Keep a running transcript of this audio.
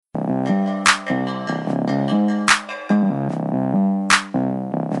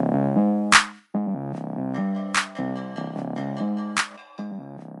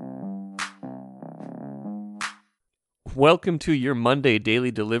Welcome to your Monday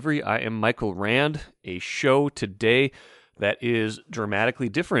Daily Delivery. I am Michael Rand, a show today that is dramatically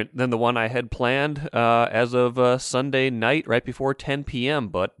different than the one I had planned as of Sunday night right before 10 p.m.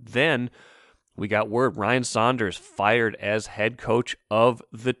 But then we got word Ryan Saunders fired as head coach of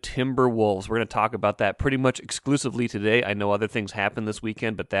the Timberwolves. We're going to talk about that pretty much exclusively today. I know other things happened this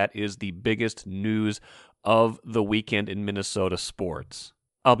weekend, but that is the biggest news of the weekend in Minnesota sports.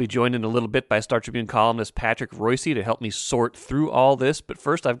 I'll be joined in a little bit by Star Tribune columnist Patrick Royce to help me sort through all this. But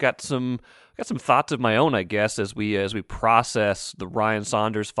first, I've got some thoughts of my own, I guess, as we process the Ryan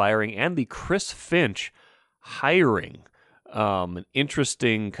Saunders firing and the Chris Finch hiring. An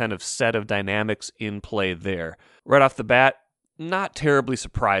interesting kind of set of dynamics in play there. Right off the bat, not terribly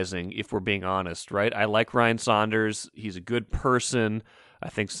surprising if we're being honest, right? I like Ryan Saunders. He's a good person. I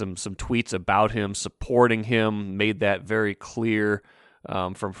think some tweets about him, supporting him, made that very clear.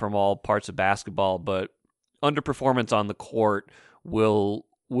 From all parts of basketball, but underperformance on the court will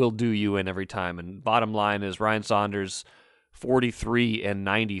do you in every time. And bottom line is Ryan Saunders,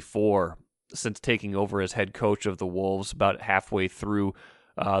 43-94 since taking over as head coach of the Wolves, about halfway through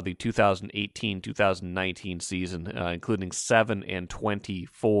the 2018-2019 season, including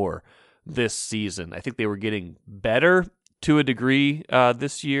 7-24 this season. I think they were getting better to a degree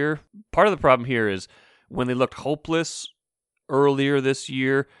this year. Part of the problem here is when they looked hopeless earlier this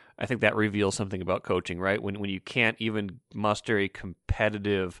year, I think that reveals something about coaching, right? When you can't even muster a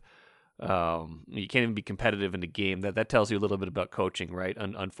competitive, you can't even be competitive in the game. That tells you a little bit about coaching, right?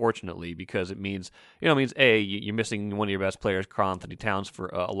 Unfortunately, because it means A, you're missing one of your best players, Karl Anthony Towns, for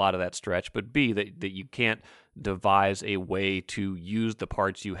a lot of that stretch, but B, that you can't devise a way to use the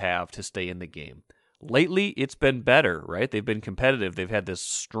parts you have to stay in the game. Lately, it's been better, right? They've been competitive. They've had this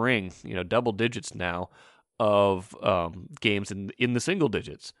string, double digits now, of games in the single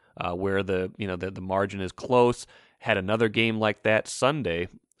digits, where the margin is close. Had another game like that Sunday,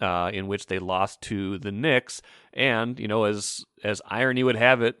 in which they lost to the Knicks, and as irony would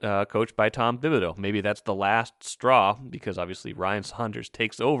have it, coached by Tom Thibodeau. Maybe that's the last straw, because obviously Ryan Saunders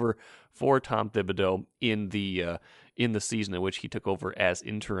takes over for Tom Thibodeau in the season in which he took over as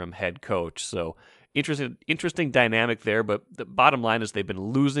interim head coach. So interesting dynamic there, but the bottom line is they've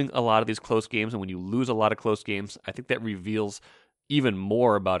been losing a lot of these close games, and when you lose a lot of close games, I think that reveals even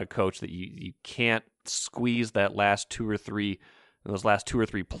more about a coach, that you can't squeeze those last two or three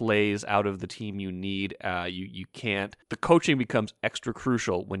plays out of the team you need. You can't. The coaching becomes extra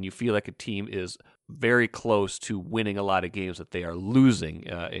crucial when you feel like a team is very close to winning a lot of games that they are losing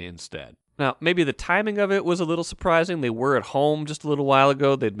instead. Now, maybe the timing of it was a little surprising. They were at home just a little while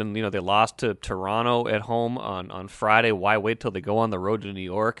ago. They'd been, they lost to Toronto at home on Friday. Why wait till they go on the road to New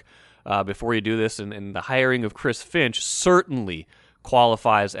York before you do this? And the hiring of Chris Finch certainly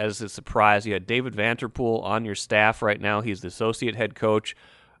qualifies as a surprise. You had David Vanterpool on your staff right now. He's the associate head coach,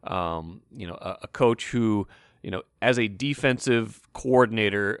 a coach who, as a defensive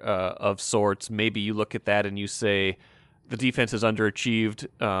coordinator of sorts, maybe you look at that and you say the defense has underachieved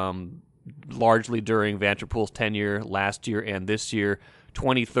largely during Vanterpool's tenure last year and this year.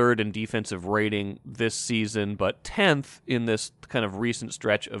 23rd in defensive rating this season, but 10th in this kind of recent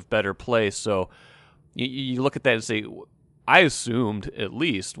stretch of better play. So you look at that and say, I assumed, at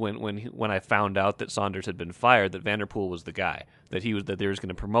least when I found out that Saunders had been fired, that Vanterpool was the guy, that they was going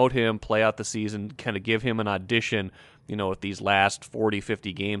to promote him, play out the season, kind of give him an audition, with these last 40,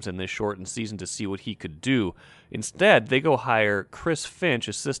 50 games in this shortened season to see what he could do. Instead, they go hire Chris Finch,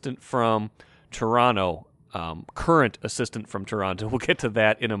 assistant from Toronto, current assistant from Toronto. We'll get to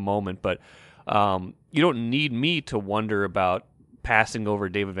that in a moment, but you don't need me to wonder about passing over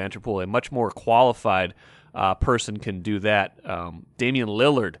David Vanterpool. A much more qualified person can do that. Damian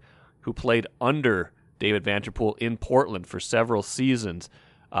Lillard, who played under David Vanterpool in Portland for several seasons,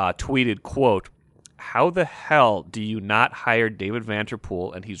 tweeted, quote, "How the hell do you not hire David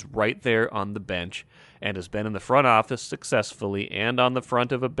Vanterpool, and he's right there on the bench and has been in the front office successfully and on the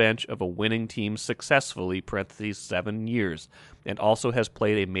front of a bench of a winning team successfully, parentheses 7 years, and also has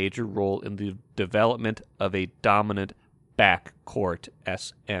played a major role in the development of a dominant backcourt,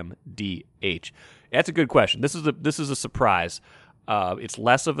 SMDH." That's a good question. This is a surprise. It's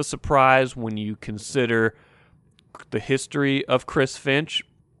less of a surprise when you consider the history of Chris Finch,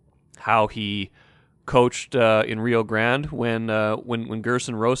 how he coached in Rio Grande when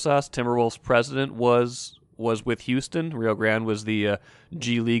Gerson Rosas, Timberwolves president, was with Houston. Rio Grande was the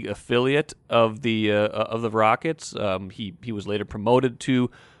G League affiliate of the Rockets. He was later promoted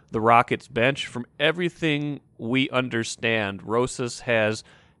to the Rockets bench. From everything we understand, Rosas has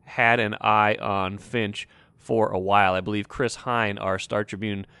had an eye on Finch for a while. I believe Chris Hine, our Star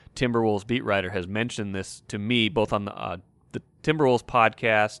Tribune Timberwolves beat writer, has mentioned this to me both on the Timberwolves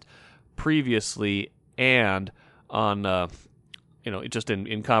podcast previously and on just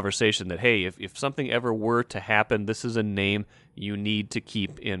in conversation that, hey, if something ever were to happen, this is a name you need to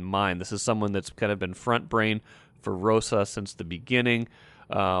keep in mind. This is someone that's kind of been front brain for Rosa since the beginning.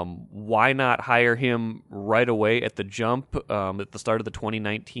 Why not hire him right away at the jump at the start of the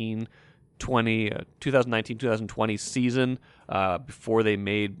 2019-2020 season before they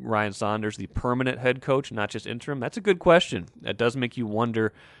made Ryan Saunders the permanent head coach, not just interim? That's a good question. That does make you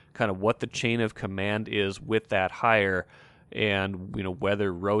wonder kind of what the chain of command is with that hire, and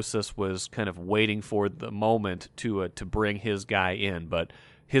whether Rosas was kind of waiting for the moment to bring his guy in. But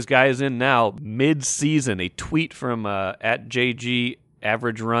his guy is in now mid-season. A tweet from at JG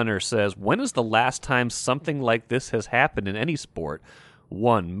Average Runner says, "When is the last time something like this has happened in any sport?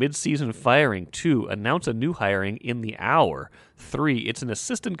 1. Mid-season firing. 2. Announce a new hiring in the hour. 3. It's an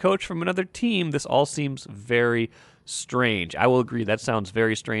assistant coach from another team. This all seems very strange." I will agree. That sounds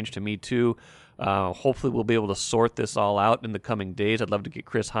very strange to me too. Hopefully we'll be able to sort this all out in the coming days. I'd love to get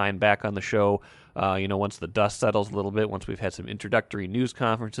Chris Hine back on the show, once the dust settles a little bit, once we've had some introductory news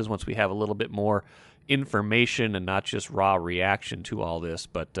conferences, once we have a little bit more information and not just raw reaction to all this.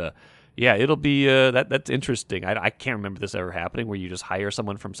 But yeah, it'll be that's interesting. I can't remember this ever happening where you just hire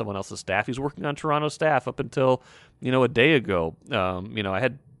someone from someone else's staff. He's working on Toronto's staff up until a day ago. I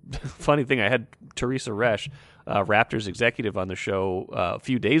had funny thing. I had Teresa Resch, Raptors executive, on the show a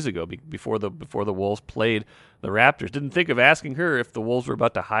few days ago before the Wolves played the Raptors. Didn't think of asking her if the Wolves were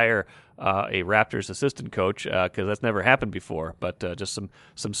about to hire a Raptors assistant coach because that's never happened before. But just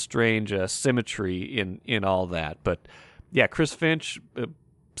some strange symmetry in all that. But yeah, Chris Finch,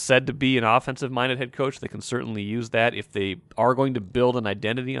 said to be an offensive-minded head coach. They can certainly use that if they are going to build an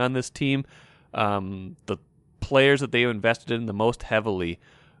identity on this team. The players that they have invested in the most heavily,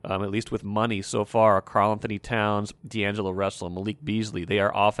 at least with money so far, are Karl-Anthony Towns, D'Angelo Russell, Malik Beasley. They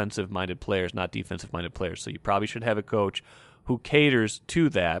are offensive-minded players, not defensive-minded players. So you probably should have a coach who caters to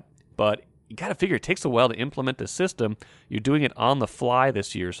that. But you got to figure it takes a while to implement the system. You're doing it on the fly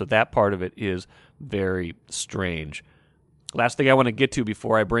this year, so that part of it is very strange. Last thing I want to get to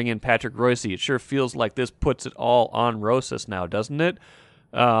before I bring in Patrick Royce, it sure feels like this puts it all on Rosas now, doesn't it?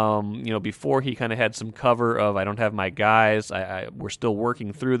 Before he kind of had some cover of, I don't have my guys, we're still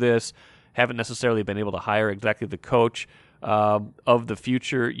working through this, haven't necessarily been able to hire exactly the coach of the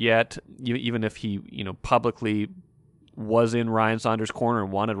future yet, even if he publicly was in Ryan Saunders' corner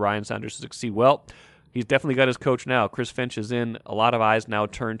and wanted Ryan Saunders to succeed. Well, he's definitely got his coach now. Chris Finch is in. A lot of eyes now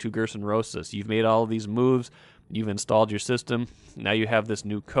turn to Gerson Rosas. You've made all of these moves. You've installed your system. Now you have this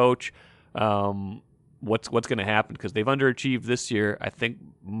new coach. What's going to happen? Because they've underachieved this year. I think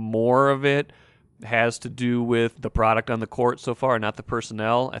more of it has to do with the product on the court so far, not the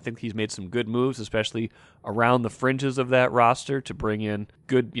personnel. I think he's made some good moves, especially around the fringes of that roster, to bring in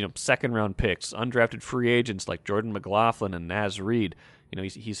good, second-round picks, undrafted free agents like Jordan McLaughlin and Naz Reid.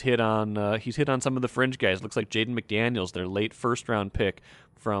 He's hit on some of the fringe guys. Looks like Jaden McDaniels, their late first-round pick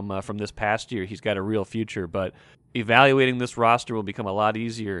from this past year. He's got a real future, but evaluating this roster will become a lot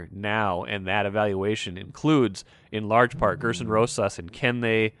easier now, and that evaluation includes, in large part, Gerson Rosas, and can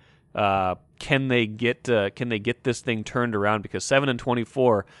they get this thing turned around? Because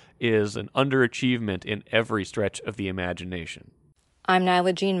 7-24 is an underachievement in every stretch of the imagination. I'm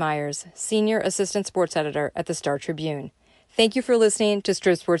Nyla Jean Myers, Senior Assistant Sports Editor at the Star Tribune. Thank you for listening to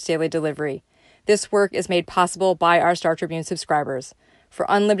Strip Sports Daily Delivery. This work is made possible by our Star Tribune subscribers. For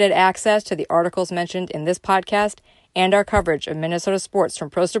unlimited access to the articles mentioned in this podcast and our coverage of Minnesota sports from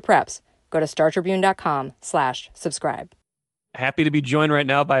pros to preps, go to startribune.com/subscribe. Happy to be joined right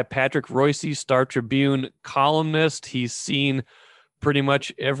now by Patrick Royce, Star Tribune columnist. He's seen pretty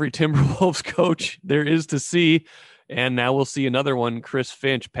much every Timberwolves coach there is to see, and now we'll see another one, Chris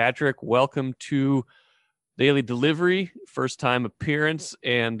Finch. Patrick, welcome to Daily Delivery, first time appearance,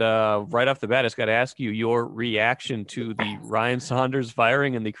 and right off the bat, I just got to ask you your reaction to the Ryan Saunders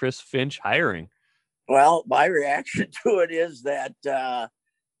firing and the Chris Finch hiring. Well, my reaction to it is that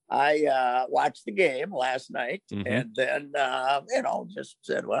I watched the game last night, and then just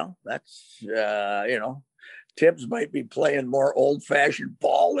said, well, that's Tibbs might be playing more old-fashioned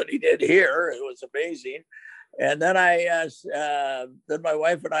ball than he did here. It was amazing. And then then my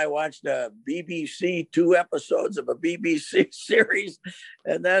wife and I watched a BBC, 2 episodes of a BBC series.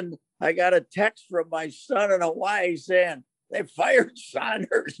 And then I got a text from my son in Hawaii saying, they fired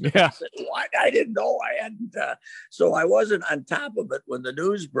Saunders. Yeah. I said, what? I didn't know. I hadn't. So I wasn't on top of it when the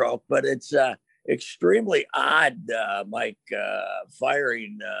news broke, but it's extremely odd, Mike,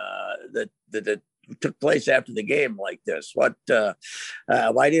 firing the took place after the game like this? Why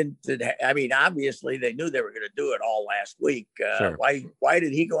didn't it, I mean, obviously they knew they were going to do it all last week. Sure. Why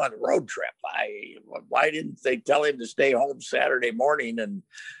did he go on the road trip? Why didn't they tell him to stay home Saturday morning and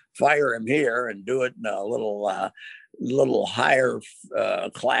fire him here and do it in a little higher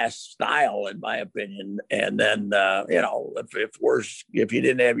class style, in my opinion? And then, if you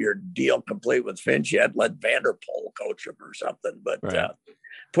didn't have your deal complete with Finch yet, let Vanderpool coach him or something. But right.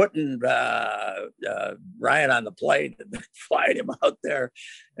 Putting Ryan on the plane and then flying him out there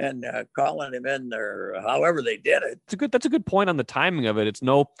and calling him in there, however they did it. That's a good point on the timing of it. It's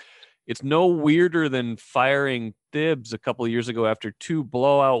no weirder than firing Thibs a couple of years ago after 2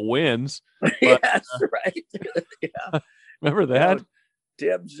 blowout wins. But, yes, right. Yeah. Remember that?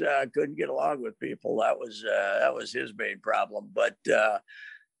 Thibs couldn't get along with people. That was his main problem. But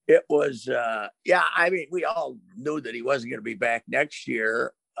it was, I mean, we all knew that he wasn't going to be back next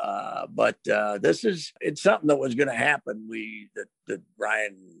year. But it's something that was going to happen. That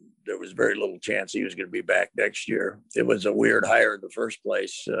Ryan, there was very little chance he was going to be back next year. It was a weird hire in the first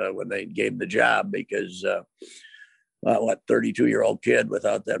place when they gave him the job, because 32-year-old kid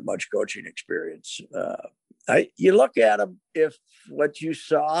without that much coaching experience. You look at him, if what you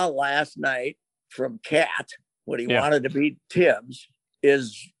saw last night from Cat when he wanted to beat Tibbs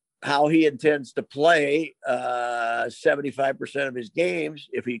is how he intends to play 75% of his games.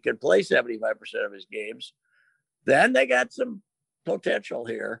 If he could play 75% of his games, then they got some potential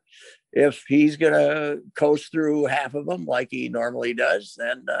here. If he's going to coast through half of them like he normally does,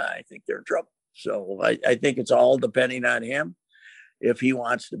 then I think they're in trouble. So I think it's all depending on him. If he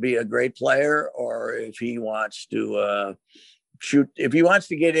wants to be a great player, or if he wants to shoot, if he wants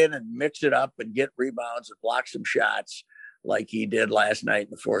to get in and mix it up and get rebounds and block some shots like he did last night in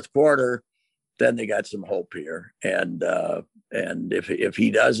the fourth quarter, then they got some hope here. And if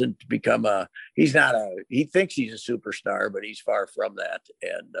he doesn't become he thinks he's a superstar, but he's far from that.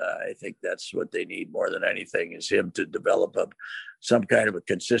 And I think that's what they need more than anything, is him to develop some kind of a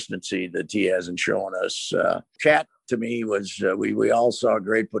consistency that he hasn't shown us. Cat, to me, was we all saw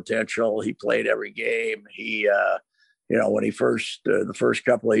great potential. He played every game. He when he the first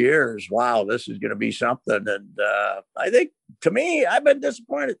couple of years, wow, this is going to be something. And I think, to me, I've been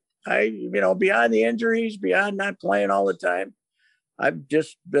disappointed. Beyond the injuries, beyond not playing all the time, I've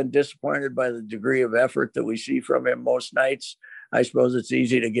just been disappointed by the degree of effort that we see from him most nights. I suppose it's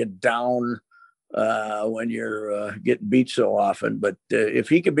easy to get down when you're getting beat so often. But if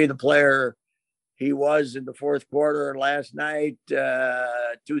he could be the player he was in the fourth quarter last night,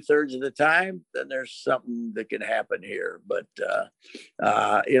 2/3 of the time, then there's something that can happen here. But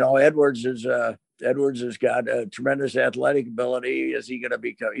Edwards has got a tremendous athletic ability. Is he going to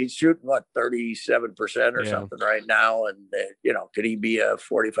become? He's shooting 37% or something right now, and could he be a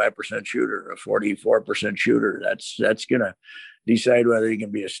 45% shooter, a 44% shooter? That's going to decide whether he can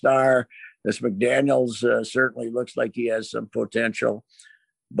be a star. This McDaniels certainly looks like he has some potential.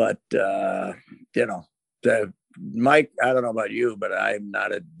 But, Mike, I don't know about you, but I'm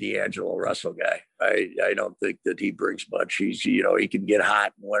not a D'Angelo Russell guy. I don't think that he brings much. He's, he can get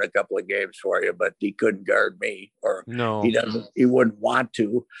hot and win a couple of games for you, but he couldn't guard me, or no, he wouldn't want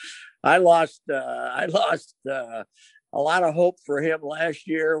to. I lost a lot of hope for him last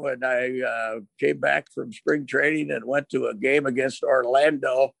year when I came back from spring training and went to a game against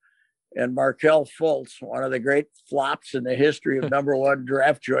Orlando. And Markelle Fultz, one of the great flops in the history of number one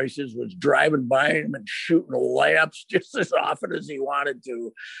draft choices, was driving by him and shooting layups just as often as he wanted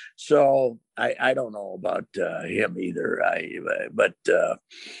to. So I don't know about him either. But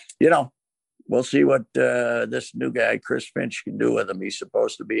we'll see what this new guy, Chris Finch, can do with him. He's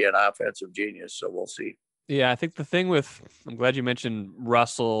supposed to be an offensive genius, so we'll see. Yeah, I think the thing I'm glad you mentioned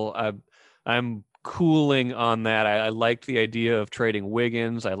Russell. I'm cooling on that. I liked the idea of trading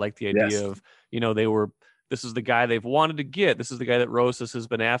Wiggins. I like the idea of, this is the guy they've wanted to get. This is the guy that Rosas has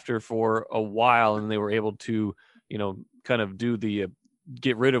been after for a while, and they were able to, kind of do the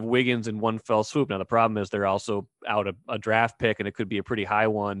get rid of Wiggins in one fell swoop. Now, the problem is they're also out a draft pick, and it could be a pretty high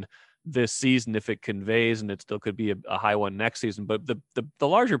one this season if it conveys, and it still could be a high one next season. But the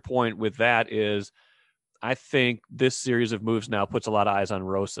larger point with that is, I think this series of moves now puts a lot of eyes on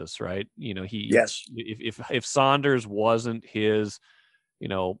Rosas, right? If Saunders wasn't his,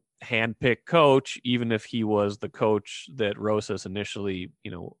 handpicked coach, even if he was the coach that Rosas initially,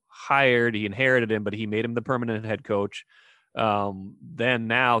 hired, he inherited him, but he made him the permanent head coach. Then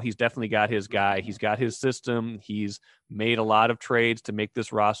now he's definitely got his guy. He's got his system. He's made a lot of trades to make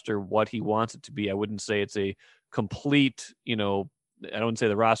this roster what he wants it to be. I wouldn't say it's a complete, I don't say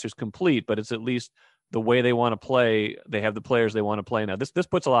the roster's complete, but it's at least the way they want to play, they have the players they want to play now. This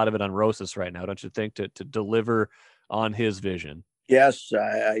puts a lot of it on Rosas right now, don't you think, to deliver on his vision? Yes,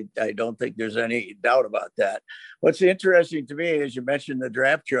 I don't think there's any doubt about that. What's interesting to me is you mentioned the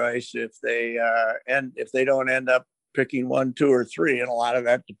draft choice. If they don't end up picking 1, 2, or 3, and a lot of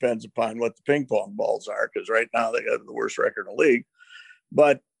that depends upon what the ping pong balls are, because right now they have the worst record in the league.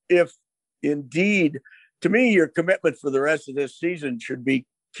 But if indeed, to me, your commitment for the rest of this season should be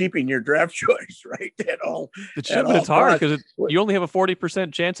keeping your draft choice, right? It should, but it's hard because you only have a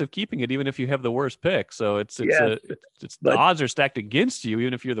 40% chance of keeping it, even if you have the worst pick. So the odds are stacked against you,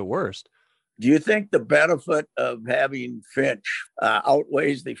 even if you're the worst. Do you think the benefit of having Finch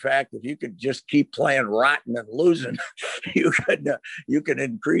outweighs the fact that you could just keep playing rotten and losing? you can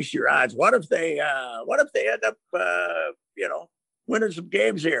increase your odds. What if they end up winning some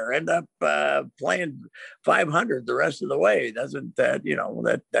games here, end up playing 500 the rest of the way? Doesn't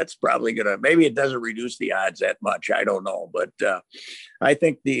that, that's probably gonna, maybe it doesn't reduce the odds that much. I don't know, but I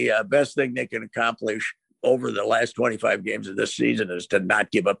think the best thing they can accomplish over the last 25 games of this season is to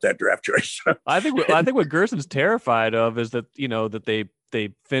not give up that draft choice. I think what Gerson's terrified of is that, that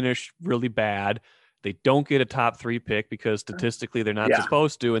they finish really bad. They don't get a top 3 pick because statistically they're not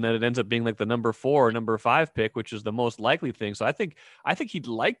supposed to. And then it ends up being like the number 4 or number 5 pick, which is the most likely thing. So I think he'd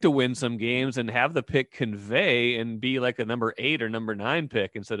like to win some games and have the pick convey and be like a number 8 or number 9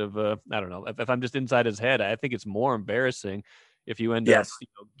 pick instead of, I don't know, if I'm just inside his head. I think it's more embarrassing if you end up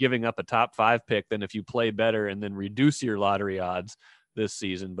giving up a top 5 pick than if you play better and then reduce your lottery odds this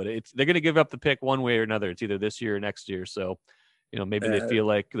season. But they're going to give up the pick one way or another. It's either this year or next year. So, maybe they feel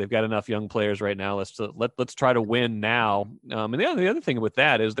like they've got enough young players right now. Let's try to win now. And the other thing with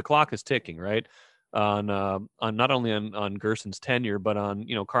that is the clock is ticking, right? On not only on Gerson's tenure, but on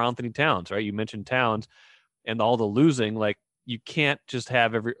Karl Anthony Towns, right? You mentioned Towns and all the losing. Like you can't just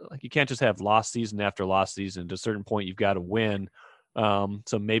have lost season after lost season. To a certain point, you've got to win.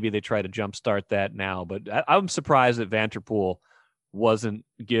 So maybe they try to jumpstart that now. But I'm surprised that Vanterpool wasn't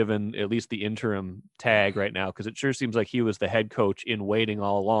given at least the interim tag right now, because it sure seems like he was the head coach in waiting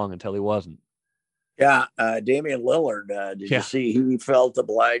all along until he wasn't. Yeah, Damian Lillard, did you see he felt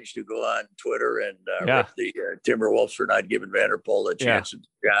obliged to go on Twitter and rip the Timberwolves for not giving Vanderpool a chance at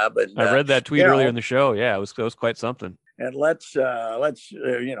the job? And I read that tweet earlier in the show. Yeah, it was quite something. And let's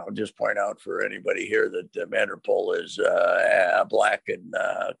just point out for anybody here that Vanderpool is black and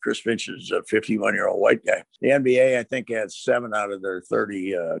Chris Finch is a 51-year-old white guy. The NBA, I think, has 7 out of their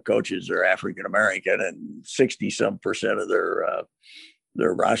 30 coaches are African American, and 60-some% of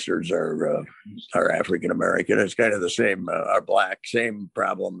their rosters are African American. It's kind of the same, are black. Same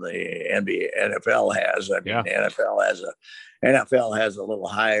problem the NFL has. I mean, the NFL has a little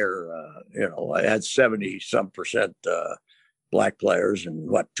higher. It had 70-some% black players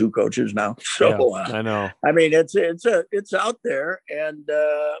and 2 coaches now. So I know. I mean, it's out there, and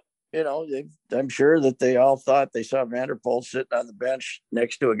I'm sure that they all thought they saw Vanderpool sitting on the bench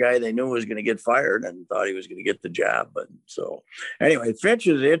next to a guy they knew was going to get fired and thought he was going to get the job. But so anyway, Finch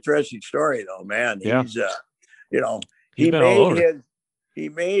is an interesting story though, man. He's, he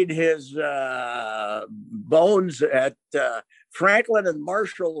made his bones at Franklin and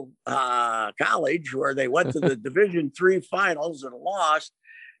Marshall College, where they went to the Division III finals and lost.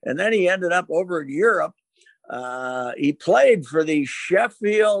 And then he ended up over in Europe. He played for the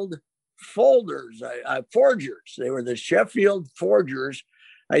Sheffield Forgers. They were the Sheffield Forgers.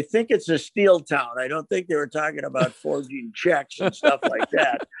 I think it's a steel town. I don't think they were talking about forging checks and stuff like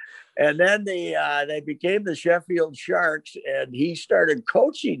that. And then they became the Sheffield Sharks, and he started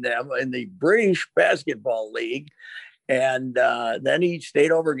coaching them in the British Basketball League. And then he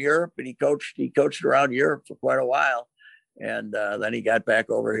stayed over in Europe, and he coached around Europe for quite a while. And then he got back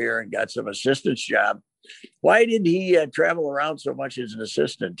over here and got some assistant's job. Why did he travel around so much as an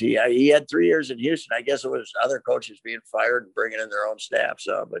assistant? He had 3 years in Houston. I guess it was other coaches being fired and bringing in their own staff.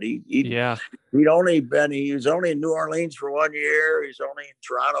 So, but he was only in New Orleans for 1 year. He's only in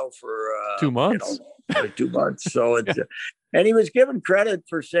Toronto for 2 months. 2 months. So it's and he was given credit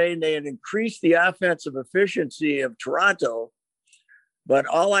for saying they had increased the offensive efficiency of Toronto. But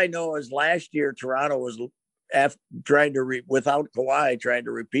all I know is last year Toronto was without Kawhi, trying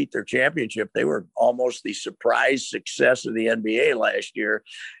to repeat their championship. They were almost the surprise success of the NBA last year,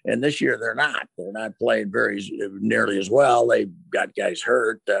 and this year they're not playing nearly as well. They got guys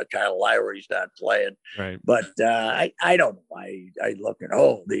hurt. Kyle Lowry's not playing, right? But I don't know. I look at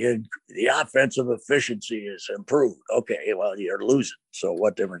the offensive efficiency is improved. Okay, well, you're losing, so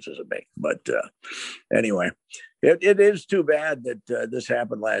what difference does it make? But anyway. It is too bad that this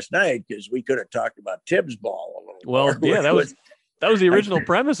happened last night, because we could have talked about Tibbs ball a little more. Well, yeah, That was the original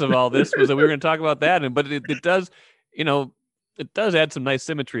premise of all this, was that we were going to talk about that. And, but it does, you know, it does add some nice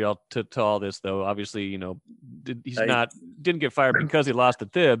symmetry to all this, though. Obviously, you know, didn't get fired because he lost to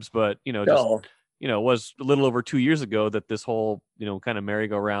Thibs, but, you know, just, you know, it was a little over 2 years ago that this whole, you know, kind of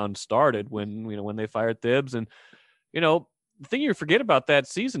merry-go-round started when, you know, when they fired Thibs. And, you know, the thing you forget about that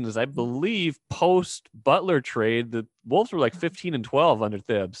season is, I believe, post Butler trade, the Wolves were like 15-12 under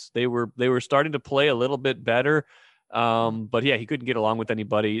Thibs. They were starting to play a little bit better. But yeah, he couldn't get along with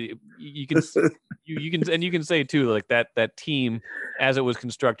anybody. You can say too, like that team as it was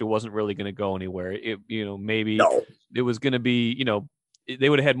constructed wasn't really going to go anywhere. It, you know, maybe it was going to be, you know, they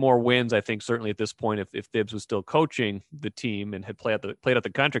would have had more wins, I think, certainly at this point, if Thibs was still coaching the team and had played out the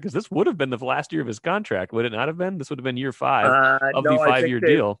contract, because this would have been the last year of his contract, would it not have been? This would have been year 5 of the 5-year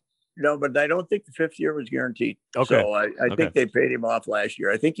deal. No, but I don't think the 5th year was guaranteed. Okay. So I think they paid him off last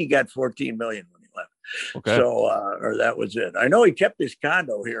year. I think he got $14 million when he left. Okay. So, or that was it. I know he kept his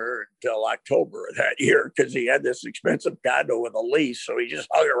condo here until October of that year because he had this expensive condo with a lease. So he just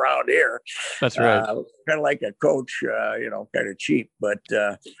hung around here. That's right. Kind of like a coach, you know, kind of cheap, but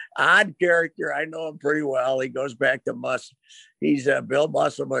odd character. I know him pretty well. He goes back to He's Bill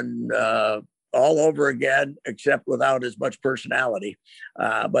Musselman all over again, except without as much personality.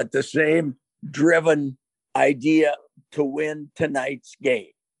 But the same driven idea to win tonight's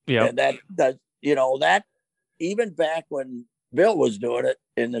game. Yeah. And that, you know, that even back when Bill was doing it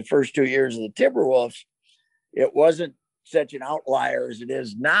in the first 2 years of the Timberwolves, it wasn't such an outlier as it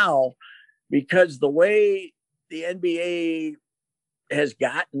is now, because the way the NBA has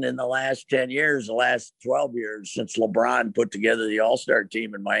gotten in the last 10 years, the last 12 years since LeBron put together the All-Star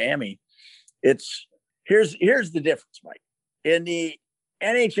team in Miami, here's the difference, Mike. In the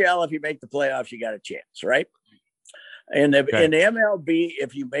NHL, if you make the playoffs, you got a chance, right? In the MLB,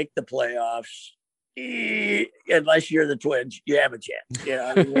 if you make the playoffs, unless you're the Twins, you have a chance. You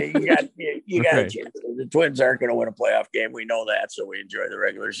know, you got a chance. The Twins aren't going to win a playoff game. We know that, so we enjoy the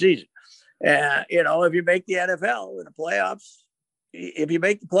regular season. You know, if you make the NFL in the playoffs, if you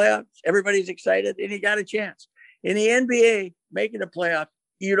make the playoffs, everybody's excited and you got a chance. In the NBA, making the playoff,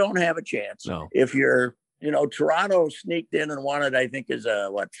 you don't have a chance. No. If you're, you know, Toronto sneaked in and won it, I think, is a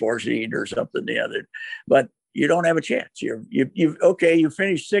 4 seed or something the other, but you don't have a chance. You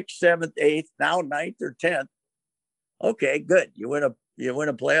finish 6th, 7th, 8th, now 9th or 10th. Okay, good. You win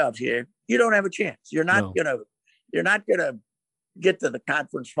a playoff here. You don't have a chance. You're not gonna get to the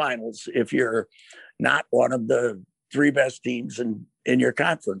conference finals if you're not one of the 3 best teams in your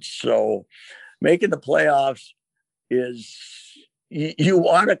conference. So making the playoffs is, you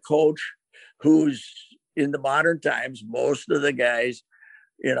want a coach who's, in the modern times, most of the guys,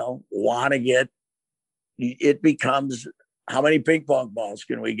 you know, want to get, it becomes, how many ping pong balls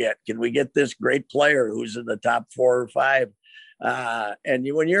can we get? Can we get this great player who's in the top 4 or 5?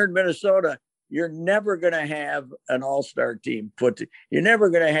 And when you're in Minnesota, you're never going to have an all-star team you're never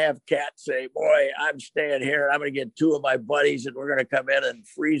going to have Cat say, boy, I'm staying here and I'm going to get 2 of my buddies and we're going to come in and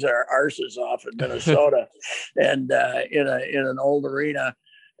freeze our arses off in Minnesota and in an old arena.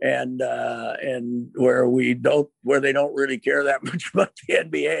 And where they don't really care that much about the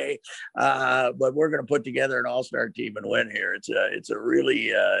NBA, but we're going to put together an all-star team and win here. It's a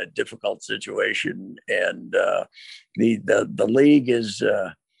really difficult situation, and the league is,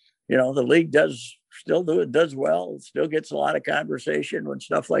 you know, the league does well, still gets a lot of conversation when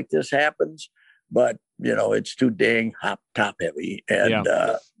stuff like this happens, but you know, it's too dang top heavy, and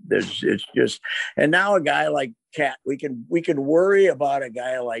it's just, and now a guy like Cat, we can worry about a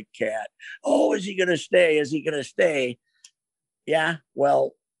guy like Cat. Oh, is he going to stay? Is he going to stay? Yeah.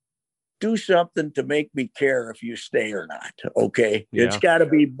 Well, do something to make me care if you stay or not. Okay. Yeah. It's got to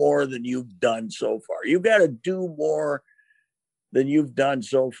be more than you've done so far. You've got to do more than you've done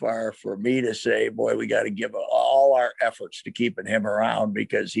so far for me to say, boy, we got to give all our efforts to keeping him around,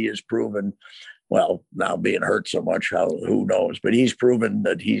 because he has proven, well, now being hurt so much, who knows, but he's proven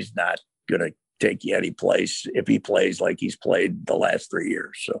that he's not going to take you any place if he plays like he's played the last 3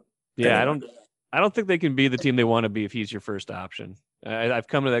 years. So yeah, I don't think they can be the team they want to be if he's your first option. I've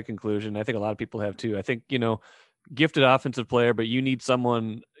come to that conclusion. I think a lot of people have too. I think, you know, gifted offensive player, but you need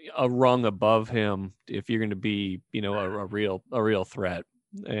someone a rung above him if you're going to be, you know, a real threat.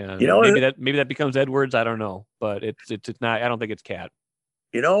 And you know, maybe that becomes Edwards. I don't know, but it's not. I don't think it's Cat.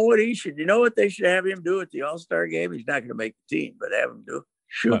 You know what they should have him do at the All-Star game? He's not going to make the team, but have him do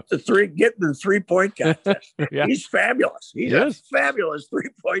shoot the 3, get the 3-point contest. Yeah. He's fabulous. He's a fabulous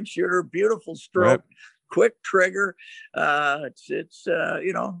 3-point shooter, beautiful stroke, quick trigger. It's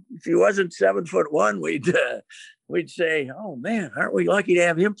you know, if he wasn't 7'1", we'd say, oh man, aren't we lucky to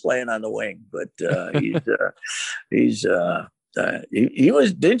have him playing on the wing? But he's he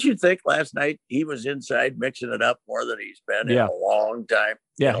was. Didn't you think last night he was inside mixing it up more than he's been in a long time?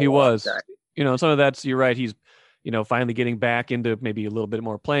 Yeah, he was. Some of that's, you're right. He's, finally getting back into maybe a little bit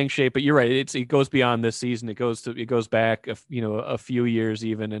more playing shape. But you're right. It goes beyond this season. It goes back a few years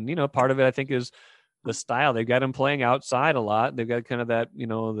even. And part of it I think is the style. They've got him playing outside a lot. They've got kind of that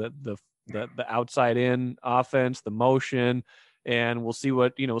the outside in offense, the motion, and we'll see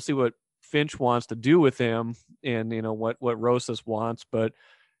what Finch wants to do with him, and what Rosas wants. But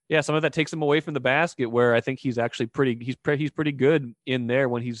yeah, some of that takes him away from the basket, where I think he's actually pretty good in there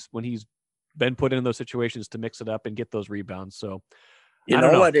when he's been put in those situations to mix it up and get those rebounds. So you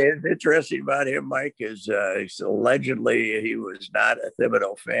know what is interesting about him, Mike, is allegedly he was not a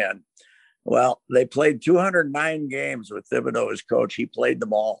Thibodeau fan. Well, they played 209 games with Thibodeau as coach. He played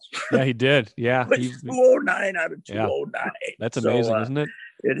them all. Yeah, he did. Yeah. 209 out of 209. Yeah. That's amazing, isn't it?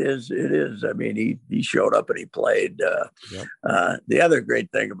 It is. I mean, he showed up and he played. The other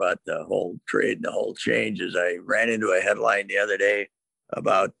great thing about the whole trade and the whole change is I ran into a headline the other day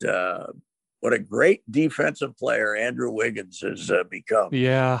about what a great defensive player Andrew Wiggins has become.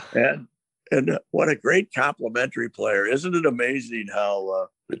 Yeah. And what a great complimentary player. Isn't it amazing how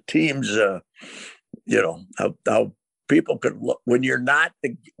the teams, how people could look when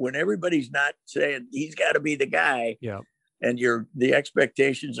when everybody's not saying he's got to be the guy. Yeah. And the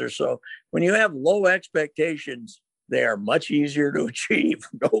expectations are when you have low expectations, they are much easier to achieve.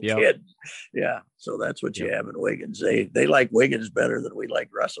 No kidding. Yeah. So that's what you have in Wiggins. They like Wiggins better than we like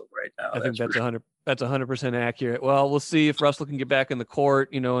Russell right now. I think that's 100% accurate. Well, we'll see if Russell can get back in the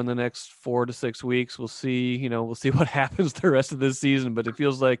court, in the next 4 to 6 weeks. We'll see, we'll see what happens the rest of this season, but it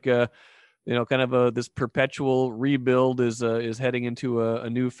feels like, kind of this perpetual rebuild is heading into a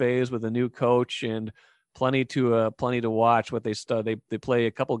new phase with a new coach, and plenty to watch. What they play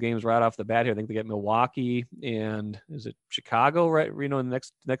a couple games right off the bat here. I think they get Milwaukee and is it Chicago, right? In the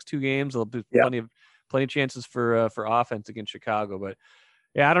next 2 games, there'll be plenty of chances for offense against Chicago. But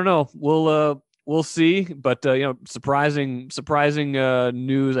yeah, I don't know. We'll see. But surprising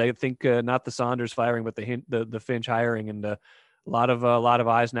news. I think not the Saunders firing, but the Finch hiring, and a lot of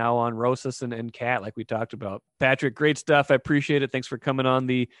eyes now on Rosas and Cat, like we talked about. Patrick, great stuff. I appreciate it. Thanks for coming on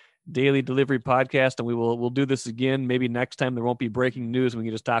the Daily Delivery podcast, and we'll do this again. Maybe next time there won't be breaking news, and we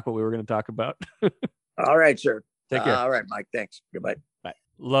can just talk what we were going to talk about. All right, sir. Take care. All right, Mike. Thanks. Goodbye. Bye.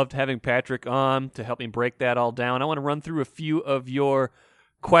 Loved having Patrick on to help me break that all down. I want to run through a few of your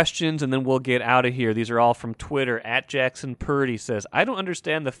questions, and then we'll get out of here. These are all from Twitter. @Jackson Purdy says, I don't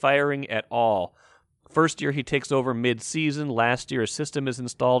understand the firing at all. First year he takes over mid-season. Last year a system is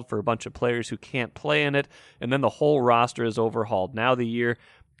installed for a bunch of players who can't play in it, and then the whole roster is overhauled. Now the year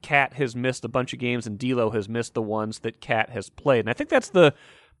Cat has missed a bunch of games and D'Lo has missed the ones that Cat has played. And I think that's valid.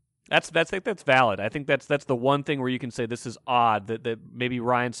 I think that's the one thing where you can say this is odd that maybe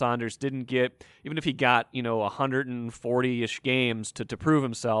Ryan Saunders didn't get, even if he got 140-ish games to prove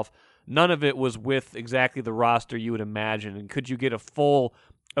himself, none of it was with exactly the roster you would imagine. And could you get a full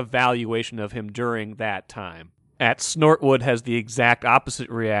evaluation of him during that time? @Snortwood has the exact opposite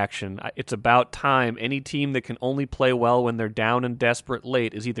reaction. It's about time. Any team that can only play well when they're down and desperate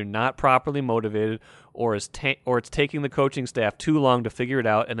late is either not properly motivated or it's taking the coaching staff too long to figure it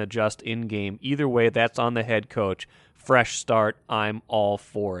out and adjust in-game. Either way, that's on the head coach. Fresh start. I'm all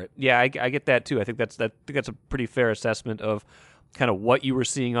for it. Yeah, I get that too. I think that's a pretty fair assessment of kind of what you were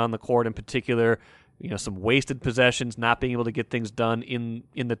seeing on the court in particular. Some wasted possessions, not being able to get things done in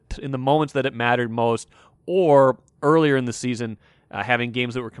the moments that it mattered most, or earlier in the season, having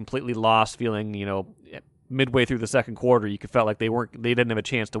games that were completely lost, feeling, midway through the second quarter, you felt like they didn't have a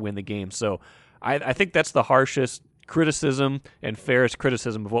chance to win the game. So I think that's the harshest criticism and fairest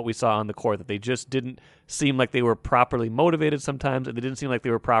criticism of what we saw on the court, that they just didn't seem like they were properly motivated sometimes, and they didn't seem like they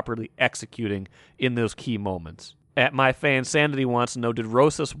were properly executing in those key moments. @MyFanSanity wants to know, did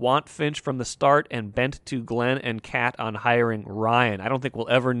Rosas want Finch from the start and bent to Glenn and Cat on hiring Ryan? I don't think we'll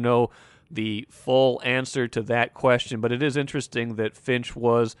ever know the full answer to that question, but it is interesting that Finch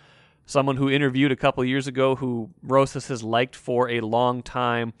was someone who interviewed a couple years ago who Rosas has liked for a long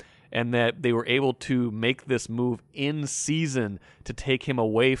time, and that they were able to make this move in season to take him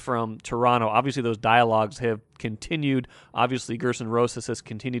away from Toronto. Obviously, those dialogues have continued. Obviously, Gerson Rosas has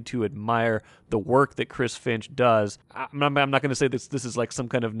continued to admire the work that Chris Finch does. I'm not going to say this is like some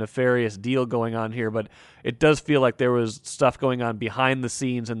kind of nefarious deal going on here, but it does feel like there was stuff going on behind the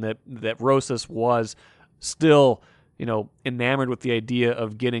scenes, and that Rosas was still, enamored with the idea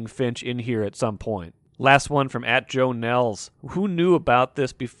of getting Finch in here at some point. Last one from @Joe Nels. Who knew about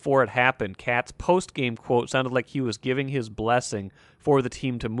this before it happened? Cat's post-game quote sounded like he was giving his blessing for the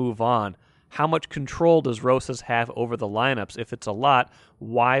team to move on. how much control does Rosas have over the lineups? If it's a lot,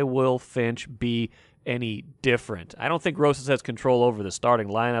 why will Finch be any different? I don't think Rosas has control over the starting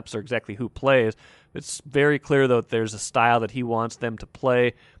lineups or exactly who plays. It's very clear, though, that there's a style that he wants them to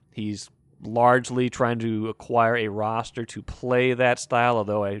play. He's largely trying to acquire a roster to play that style,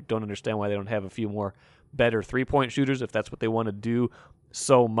 although I don't understand why they don't have a few more better three-point shooters if that's what they want to do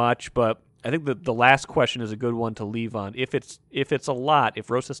so much. But I think that the last question is a good one to leave on. If it's a lot,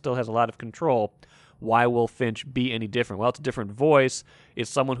 if Rosas still has a lot of control, why will Finch be any different? Well, it's a different voice. It's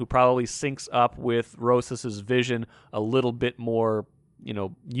someone who probably syncs up with Rosas's vision a little bit more,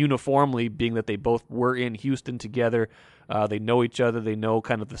 uniformly, being that they both were in Houston together. They know each other. They know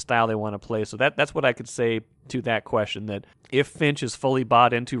kind of the style they want to play. So that's what I could say to that question, that if Finch is fully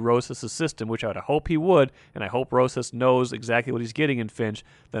bought into Rosas' system, which I would hope he would, and I hope Rosas knows exactly what he's getting in Finch,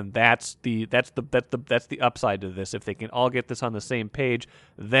 then that's the upside to this. If they can all get this on the same page,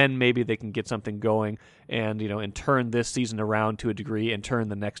 then maybe they can get something going and turn this season around to a degree and turn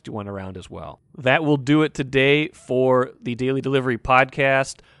the next one around as well. That will do it today for the Daily Delivery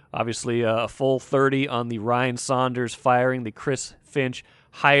podcast. Obviously, a full 30 on the Ryan Saunders firing, the Chris Finch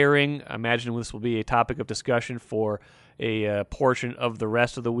hiring. I imagine this will be a topic of discussion for a portion of the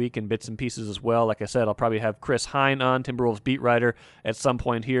rest of the week in bits and pieces as well. Like I said, I'll probably have Chris Hine on, Timberwolves beat writer, at some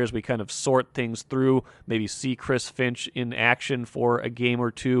point here as we kind of sort things through, maybe see Chris Finch in action for a game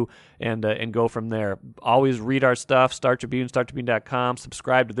or two, and go from there. Always read our stuff, Star Tribune, StarTribune.com.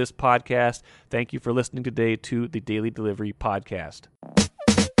 Subscribe to this podcast. Thank you for listening today to the Daily Delivery podcast.